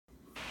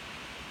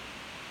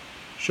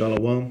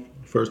Shalom.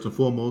 First and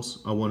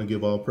foremost, I want to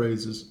give all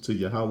praises to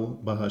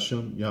Yahweh,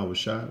 Bahashem, Yahweh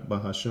Shai,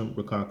 Bahashem,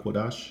 Rakah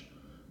Kodash.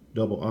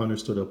 Double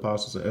honors to the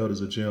apostles and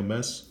elders of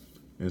GMS.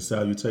 And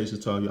salutations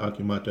to all you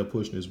Akimat that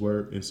pushing his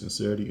word in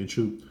sincerity and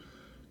truth.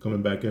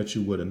 Coming back at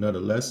you with another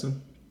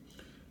lesson.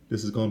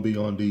 This is going to be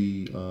on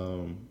the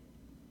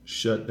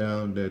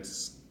shutdown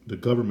that's the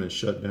government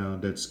shutdown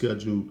that's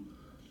scheduled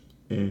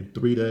in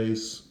 3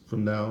 days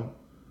from now.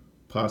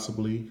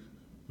 Possibly.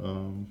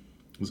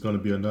 There's going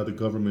to be another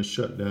government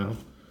shutdown.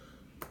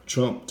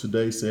 Trump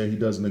today said he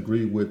doesn't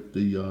agree with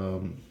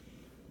the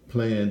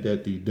plan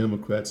that the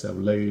Democrats have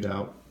laid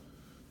out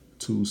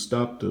to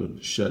stop the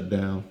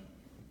shutdown.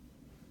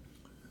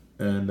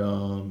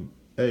 And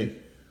hey,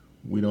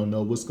 we don't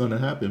know what's going to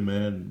happen,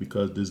 man,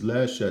 because this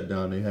last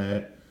shutdown they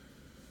had,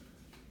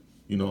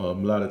 a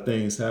lot of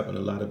things happened.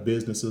 A lot of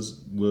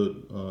businesses were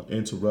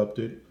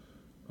interrupted.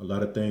 A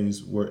lot of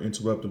things were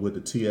interrupted with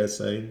the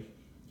TSA.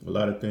 A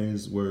lot of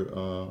things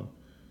were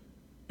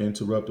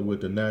interrupted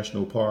with the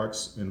national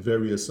parks and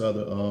various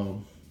other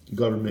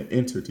government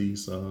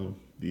entities,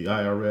 the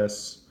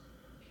IRS,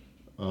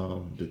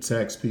 the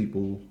tax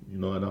people,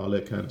 and all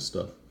that kind of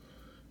stuff.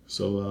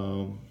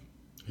 So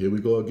here we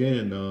go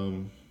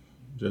again.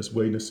 Just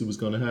waiting to see what's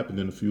going to happen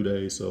in a few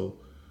days. So,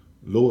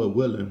 Lord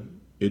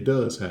willing, it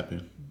does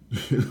happen.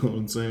 You know what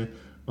I'm saying?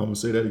 I'm going to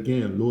say that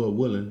again. Lord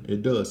willing,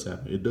 it does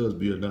happen. It does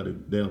be another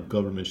damn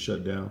government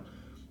shutdown.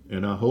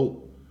 And I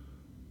hope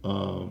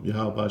Yahweh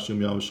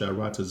Bashem Yahweh Shai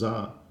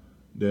Ratazah,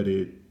 that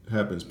it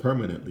happens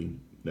permanently,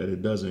 that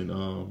it doesn't,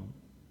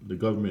 the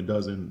government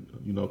doesn't,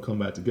 come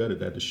back together,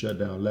 that the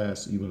shutdown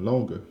lasts even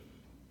longer.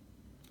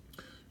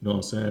 You know what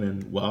I'm saying?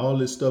 And while all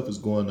this stuff is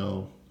going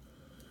on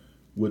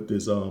with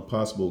this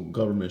possible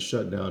government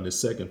shutdown, this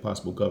second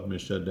possible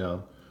government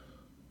shutdown,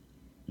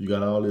 you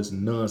got all this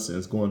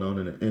nonsense going on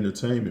in the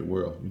entertainment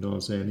world. You know what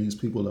I'm saying? These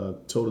people are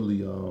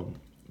totally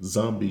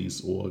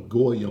zombies, or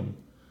goyim,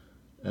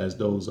 as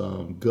those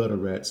gutter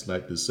rats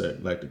like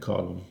to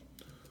call them.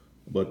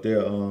 But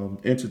they're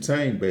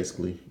entertained,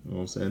 basically. You know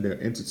what I'm saying? They're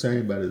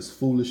entertained by this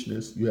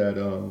foolishness. You had,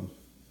 when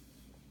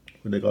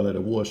they call it a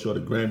award show, the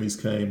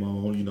Grammys came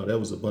on. That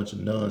was a bunch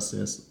of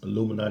nonsense,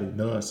 Illuminati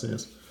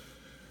nonsense.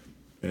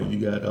 And you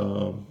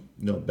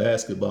got,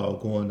 basketball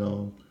going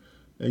on.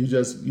 And you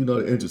just,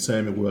 the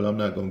entertainment world, I'm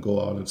not going to go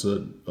all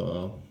into,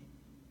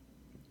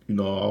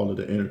 all of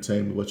the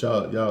entertainment. But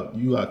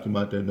you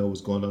out there know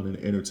what's going on in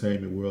the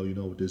entertainment world,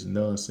 with this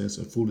nonsense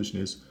and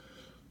foolishness.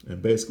 And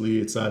basically,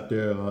 it's out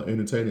there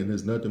entertaining.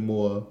 There's nothing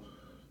more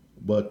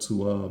but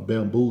to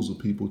bamboozle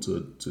people,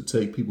 to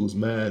take people's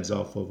minds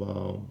off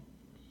of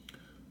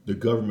the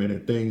government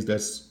and things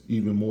that's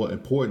even more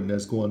important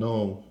that's going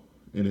on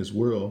in this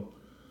world.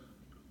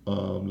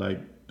 Like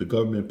the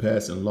government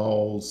passing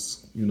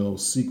laws,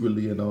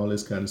 secretly and all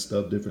this kind of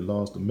stuff, different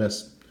laws to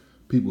mess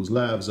people's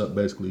lives up,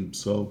 basically.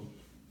 So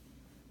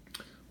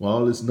while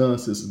all this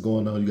nonsense is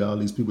going on, you got all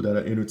these people that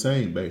are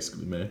entertained,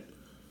 basically, man.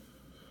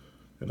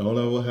 And all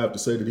I will have to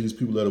say to these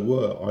people of the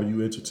world, are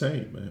you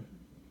entertained, man?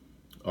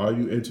 Are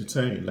you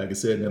entertained? Like I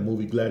said in that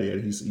movie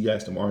Gladiator, he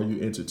asked him, are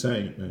you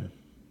entertained, man?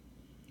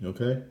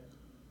 Okay?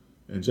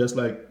 And just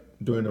like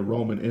during the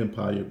Roman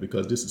Empire,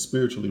 because this is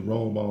spiritually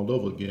Rome all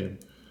over again,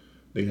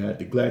 they had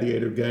the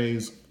gladiator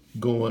games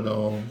going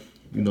on,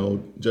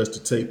 just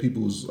to take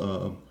people's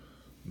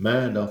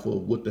mind off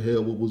of what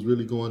was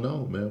really going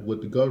on, man,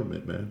 with the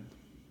government, man,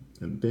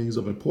 and things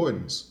of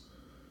importance.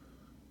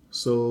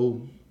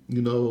 So,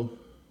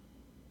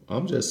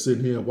 I'm just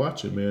sitting here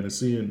watching, man, and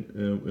seeing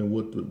and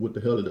what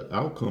the hell the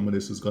outcome of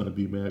this is going to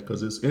be, man,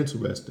 because it's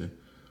interesting.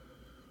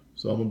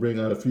 So I'm going to bring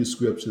out a few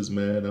scriptures,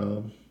 man.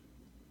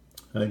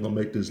 I ain't going to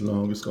make this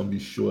long. It's going to be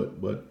short,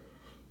 but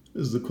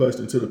this is a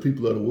question to the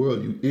people of the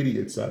world, you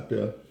idiots out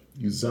there,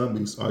 you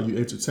zombies. Are you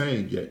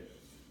entertained yet?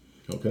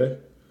 Okay?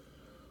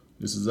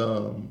 This is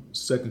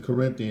 2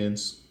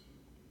 Corinthians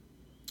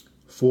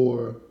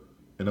 4,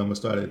 and I'm going to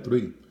start at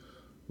 3.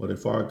 But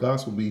if our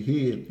gospel be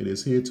hid, it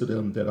is hid to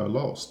them that are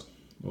lost.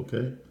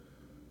 Okay?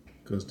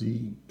 Because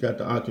he got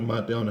the Akim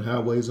out there on the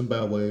highways and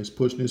byways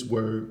pushing his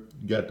word.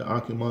 You got the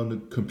Akim on the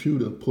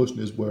computer pushing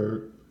his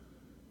word.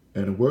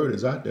 And the word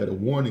is out there. The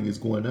warning is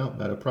going out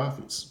by the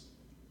prophets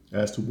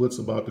as to what's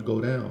about to go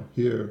down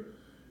here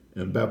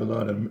in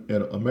Babylon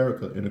and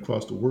America and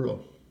across the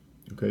world.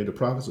 Okay? The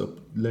prophets are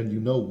letting you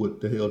know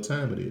what the hell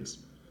time it is.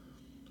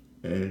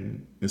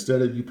 And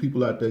instead of you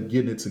people out there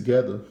getting it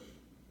together,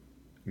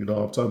 I'm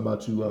talking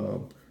about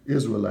you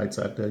Israelites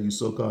out there, you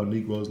so-called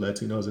Negroes,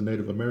 Latinos, and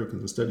Native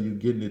Americans, instead of you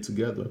getting it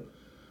together,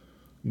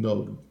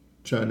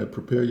 trying to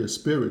prepare your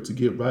spirit to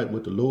get right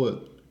with the Lord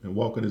and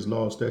walk in his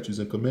laws, statutes,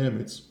 and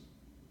commandments,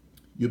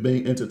 you're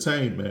being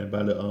entertained, man,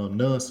 by the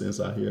nonsense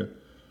out here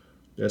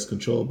that's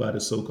controlled by the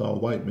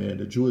so-called white man,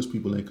 the Jewish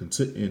people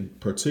in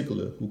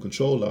particular, who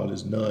control all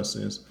this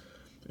nonsense.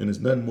 And it's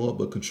nothing more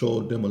but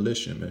controlled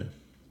demolition, man.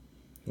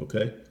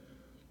 Okay?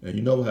 And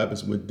you know what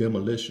happens with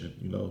demolition.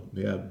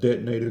 They have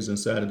detonators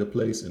inside of the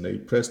place, and they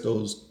press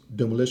those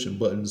demolition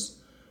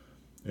buttons,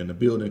 and the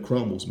building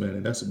crumbles, man.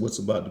 And that's what's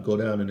about to go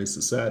down in this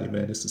society,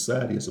 man. This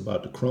society is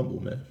about to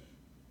crumble, man.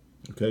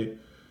 Okay?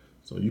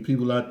 So you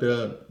people out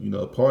there,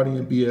 party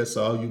and BS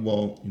all you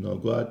want.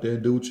 Go out there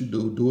and do what you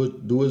do.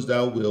 Do as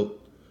thou wilt,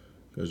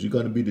 because you're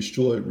gonna be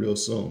destroyed real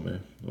soon,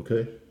 man.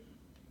 Okay?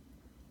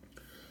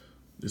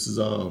 This is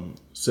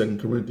 2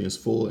 Corinthians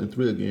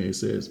 4:3 again. It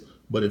says,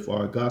 "But if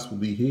our gospel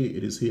be hid,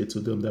 it is hid to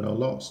them that are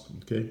lost."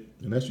 Okay?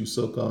 And that's you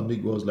so-called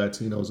Negroes,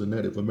 Latinos, and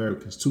Native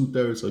Americans.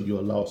 2/3 of you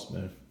are lost,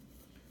 man.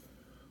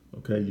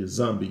 Okay, you're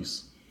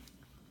zombies.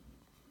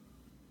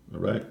 All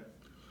right?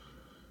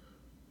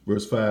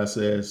 Verse 5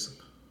 says,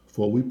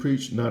 "For we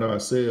preach not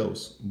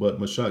ourselves, but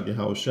Mashiach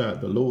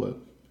Yahushua, the Lord,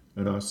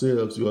 and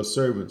ourselves your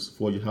servants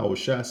for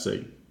Yahushua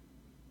sake."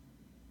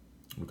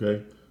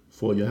 Okay?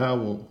 "For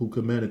Yahweh, who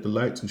commanded the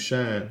light to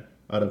shine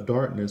out of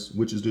darkness,"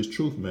 which is this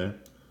truth, man.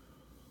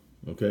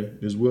 Okay?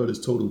 This world is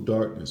total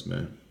darkness,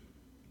 man.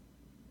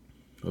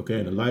 Okay,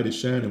 and the light is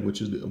shining,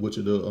 which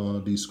are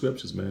these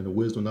scriptures, man. The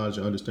wisdom, knowledge,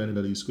 and understanding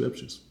of these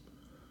scriptures.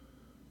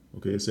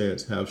 Okay, it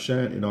says, "Have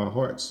shine in our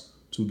hearts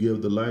to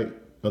give the light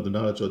of the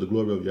knowledge of the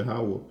glory of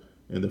Yahweh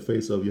in the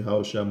face of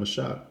Yahushua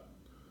Mashiach.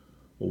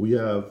 For we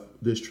have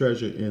this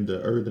treasure in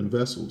the earthen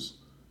vessels,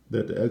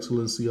 that the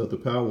excellency of the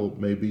power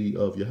may be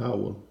of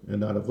Yahweh and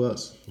not of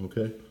us."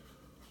 Okay,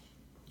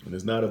 and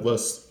it's not of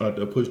us out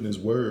there pushing His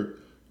word;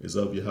 it's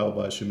of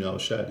Yahweh Shem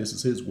Yahushua. This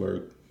is His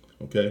word.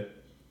 Okay,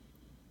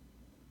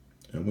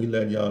 and we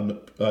letting y'all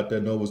out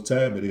there know what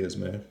time it is,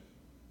 man.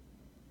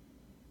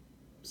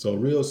 So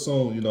real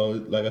soon,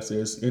 like I said,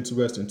 it's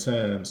interesting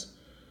times.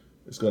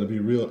 It's going to be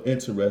real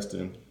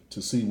interesting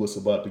to see what's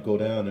about to go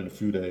down in a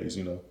few days,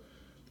 And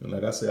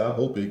like I said, I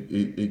hope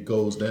it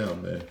goes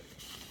down, man.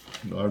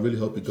 I really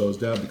hope it goes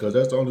down, because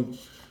that's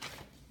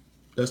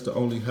the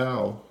only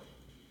how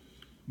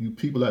you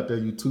people out there,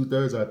 you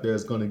 2/3 out there,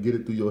 is going to get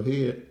it through your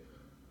head.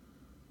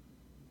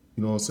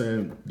 You know what I'm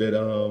saying?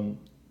 That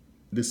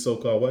this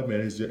so-called white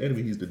man is your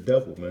enemy. He's the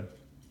devil, man.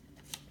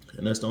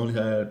 And that's the only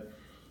how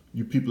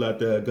you people out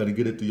there are going to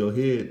get it through your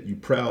head. You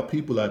proud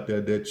people out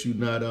there, that you're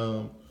not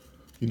all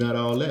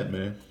that,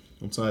 man.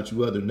 I'm talking to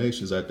you other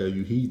nations out there,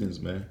 you heathens,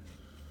 man.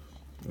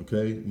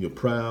 Okay? You're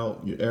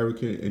proud, you're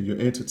arrogant, and you're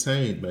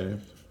entertained,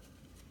 man.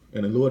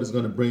 And the Lord is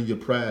going to bring your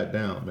pride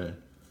down, man.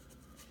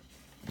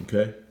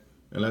 Okay?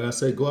 And like I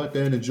say, go out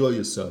there and enjoy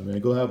yourself, man.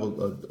 Go have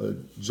a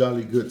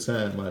jolly good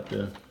time out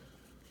there.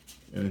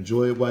 And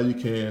enjoy it while you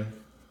can.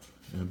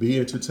 And be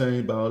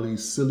entertained by all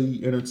these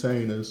silly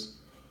entertainers.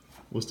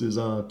 What's this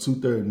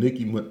 2/3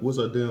 Nicki, what's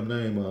her damn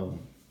name?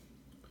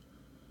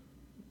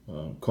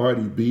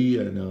 Cardi B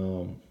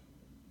and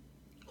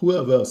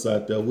whoever else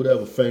out there,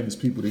 whatever famous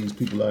people these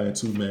people are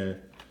into, man.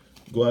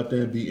 Go out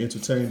there and be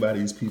entertained by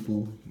these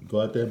people.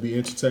 Go out there and be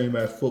entertained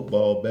by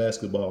football,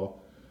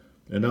 basketball,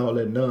 and all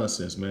that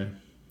nonsense, man.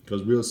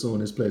 Because real soon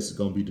this place is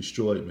going to be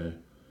destroyed, man.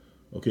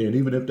 Okay, and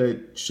even if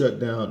that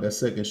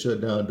second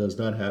shutdown does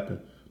not happen,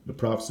 the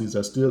prophecies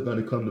are still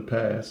going to come to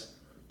pass,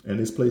 and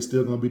this place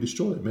still going to be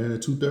destroyed, man.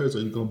 And 2/3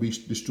 are going to be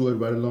destroyed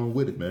right along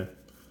with it, man.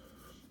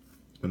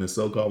 And the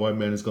so-called white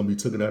man is going to be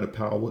taken out of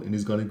power, and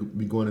he's going to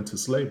be going into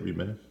slavery,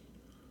 man.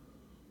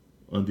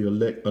 Under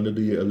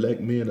the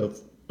elect men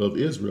of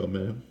Israel,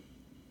 man.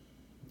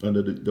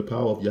 Under the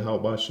power of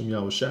Yahweh Shem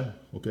Yahushua.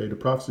 Okay, the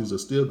prophecies are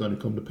still going to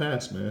come to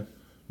pass, man.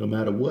 No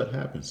matter what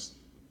happens.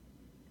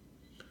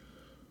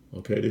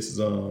 Okay, this is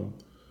 1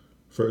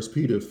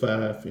 Peter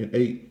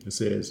 5:8. It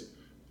says,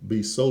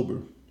 "Be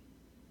sober,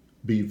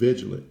 be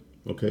vigilant."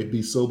 Okay,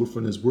 be sober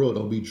from this world.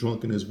 Don't be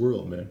drunk in this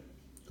world, man.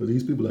 Because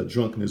these people are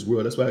drunk in this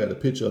world. That's why I got a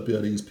picture up here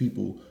of these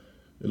people.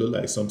 It look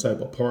like some type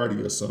of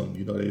party or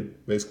something. They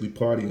basically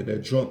party and they're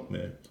drunk,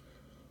 man.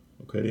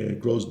 Okay, they're in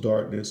gross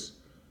darkness,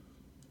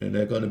 and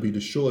they're going to be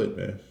destroyed,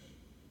 man.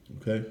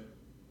 Okay.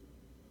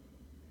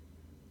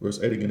 Verse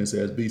 8 again, it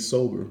says, "Be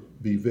sober,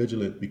 be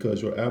vigilant,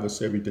 because your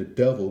adversary, the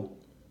devil,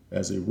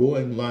 as a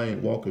roaring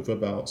lion, walketh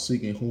about,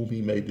 seeking whom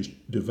he may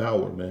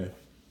devour," man.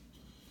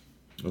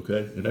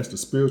 Okay, and that's the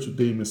spiritual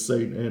demon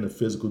Satan and the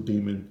physical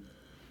demon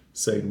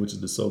Satan, which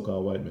is the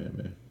so-called white man,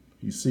 man.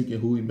 He's seeking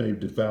who he may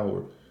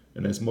devour,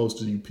 and that's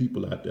most of you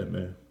people out there,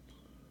 man.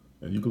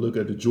 And you can look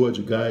at the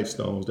Georgia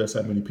Guidestones. That's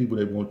how many people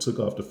they want took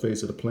off the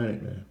face of the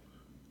planet, man.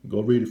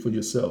 Go read it for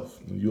yourself,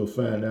 and you'll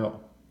find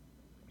out,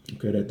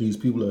 okay, that these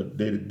people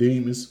they're the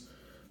demons,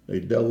 they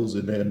devils,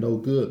 and they're no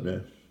good,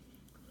 man.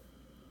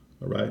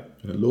 All right,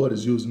 and the Lord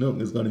is using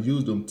them. Is going to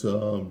use them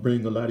to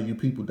bring a lot of you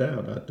people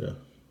down out there.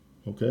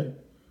 Okay.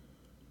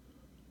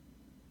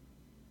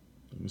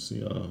 Let me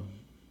see. I'm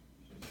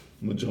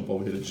gonna jump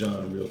over here to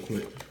John real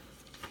quick.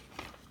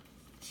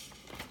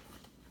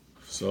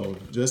 So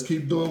just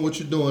keep doing what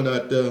you're doing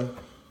out there.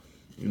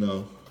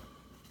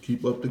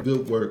 Keep up the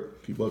good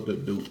work. Keep up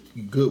the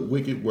good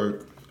wicked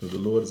work, because the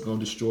Lord is going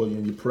to destroy you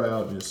in your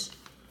proudness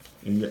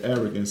and your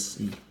arrogance,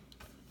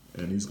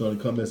 and He's going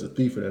to come as a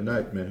thief in the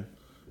night, man.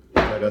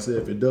 Like I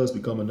said, if it does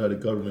become another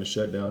government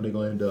shutdown, they're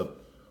going to end up,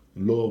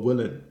 Lord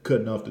willing,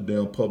 cutting off the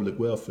damn public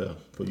welfare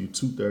for you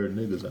 2/3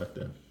 niggas out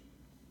there.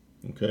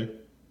 Okay?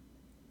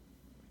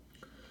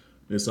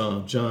 It's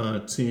John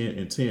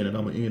 10:10, and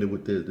I'm going to end it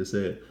with this. It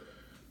said,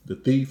 "The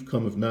thief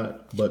cometh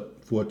not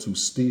but for to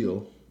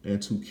steal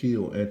and to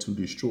kill and to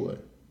destroy.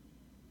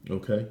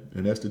 Okay?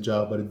 And that's the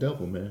job of the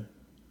devil, man.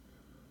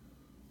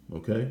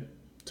 Okay?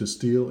 To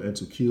steal and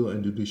to kill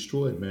and to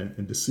destroy, man,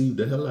 and deceive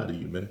the hell out of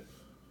you, man.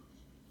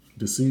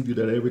 Deceive you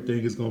that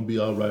everything is going to be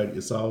all right.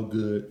 It's all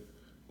good.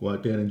 Go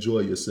out there and enjoy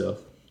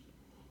yourself.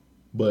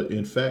 But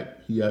in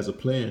fact, he has a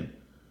plan,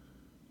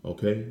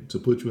 okay, to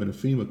put you in a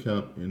FEMA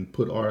camp and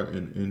put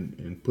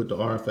put the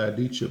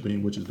RFID chip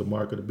in, which is the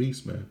mark of the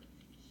beast, man.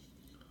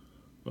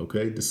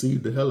 Okay,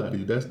 deceive the hell out of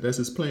you. That's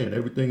his plan.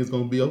 Everything is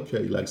gonna be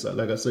okay. Like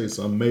I say,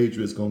 some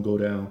major is gonna go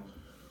down.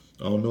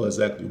 I don't know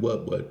exactly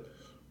what, but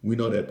we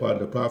know that part of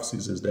the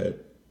prophecies is that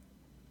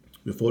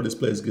before this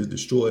place gets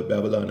destroyed,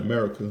 Babylon,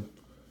 America,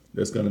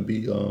 there's gonna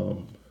be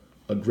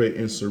a great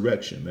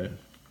insurrection, man.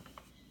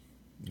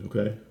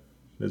 Okay,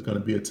 there's gonna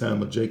be a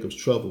time of Jacob's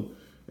trouble,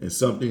 and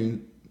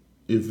something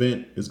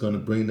event is gonna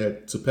bring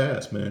that to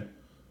pass, man.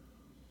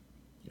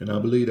 And I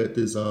believe that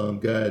this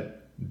guy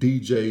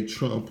DJ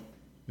Trump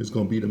is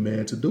going to be the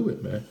man to do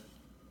it, man.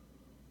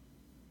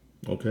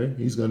 Okay,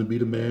 he's going to be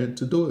the man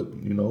to do it,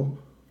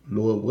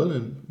 Lord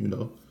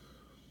willing,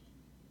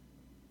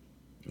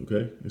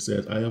 Okay, it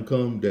says, I am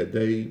come that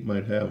they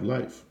might have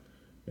life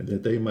and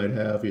that they might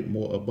have it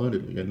more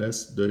abundantly. And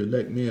that's the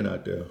elect men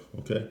out there,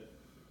 okay?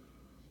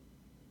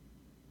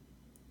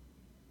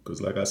 Because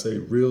like I say,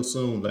 real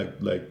soon, like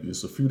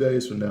it's a few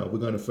days from now, we're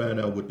going to find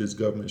out what this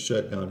government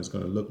shutdown is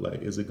going to look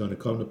like. Is it going to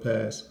come to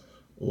pass,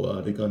 or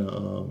are they going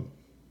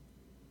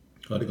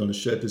to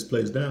shut this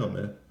place down,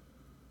 man?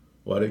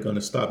 Or are they going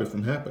to stop it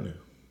from happening?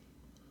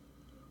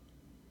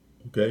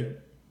 Okay?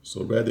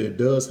 So whether it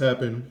does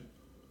happen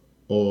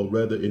or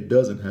whether it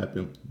doesn't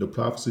happen, the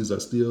prophecies are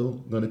still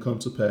going to come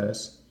to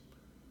pass.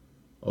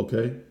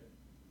 Okay?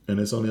 And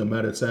it's only a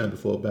matter of time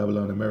before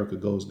Babylon America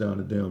goes down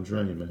the damn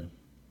drain, man.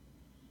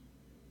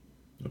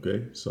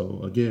 Okay?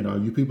 So again, are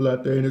you people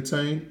out there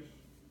entertained?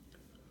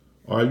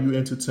 Are you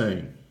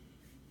entertained?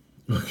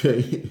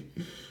 Okay?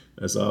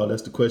 That's all.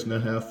 That's the question I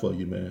have for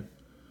you, man.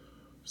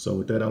 So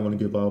with that, I want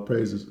to give all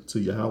praises to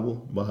Yahweh,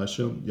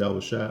 Bahashem,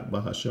 Yahushua,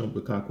 Bahashem,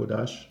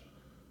 B'Kakwadash.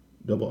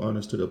 Double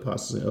honors to the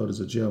apostles and elders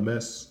of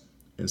GMS.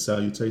 And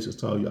salutations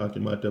to all you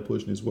Akim out there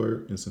pushing his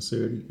word in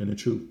sincerity and in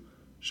truth.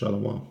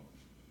 Shalom.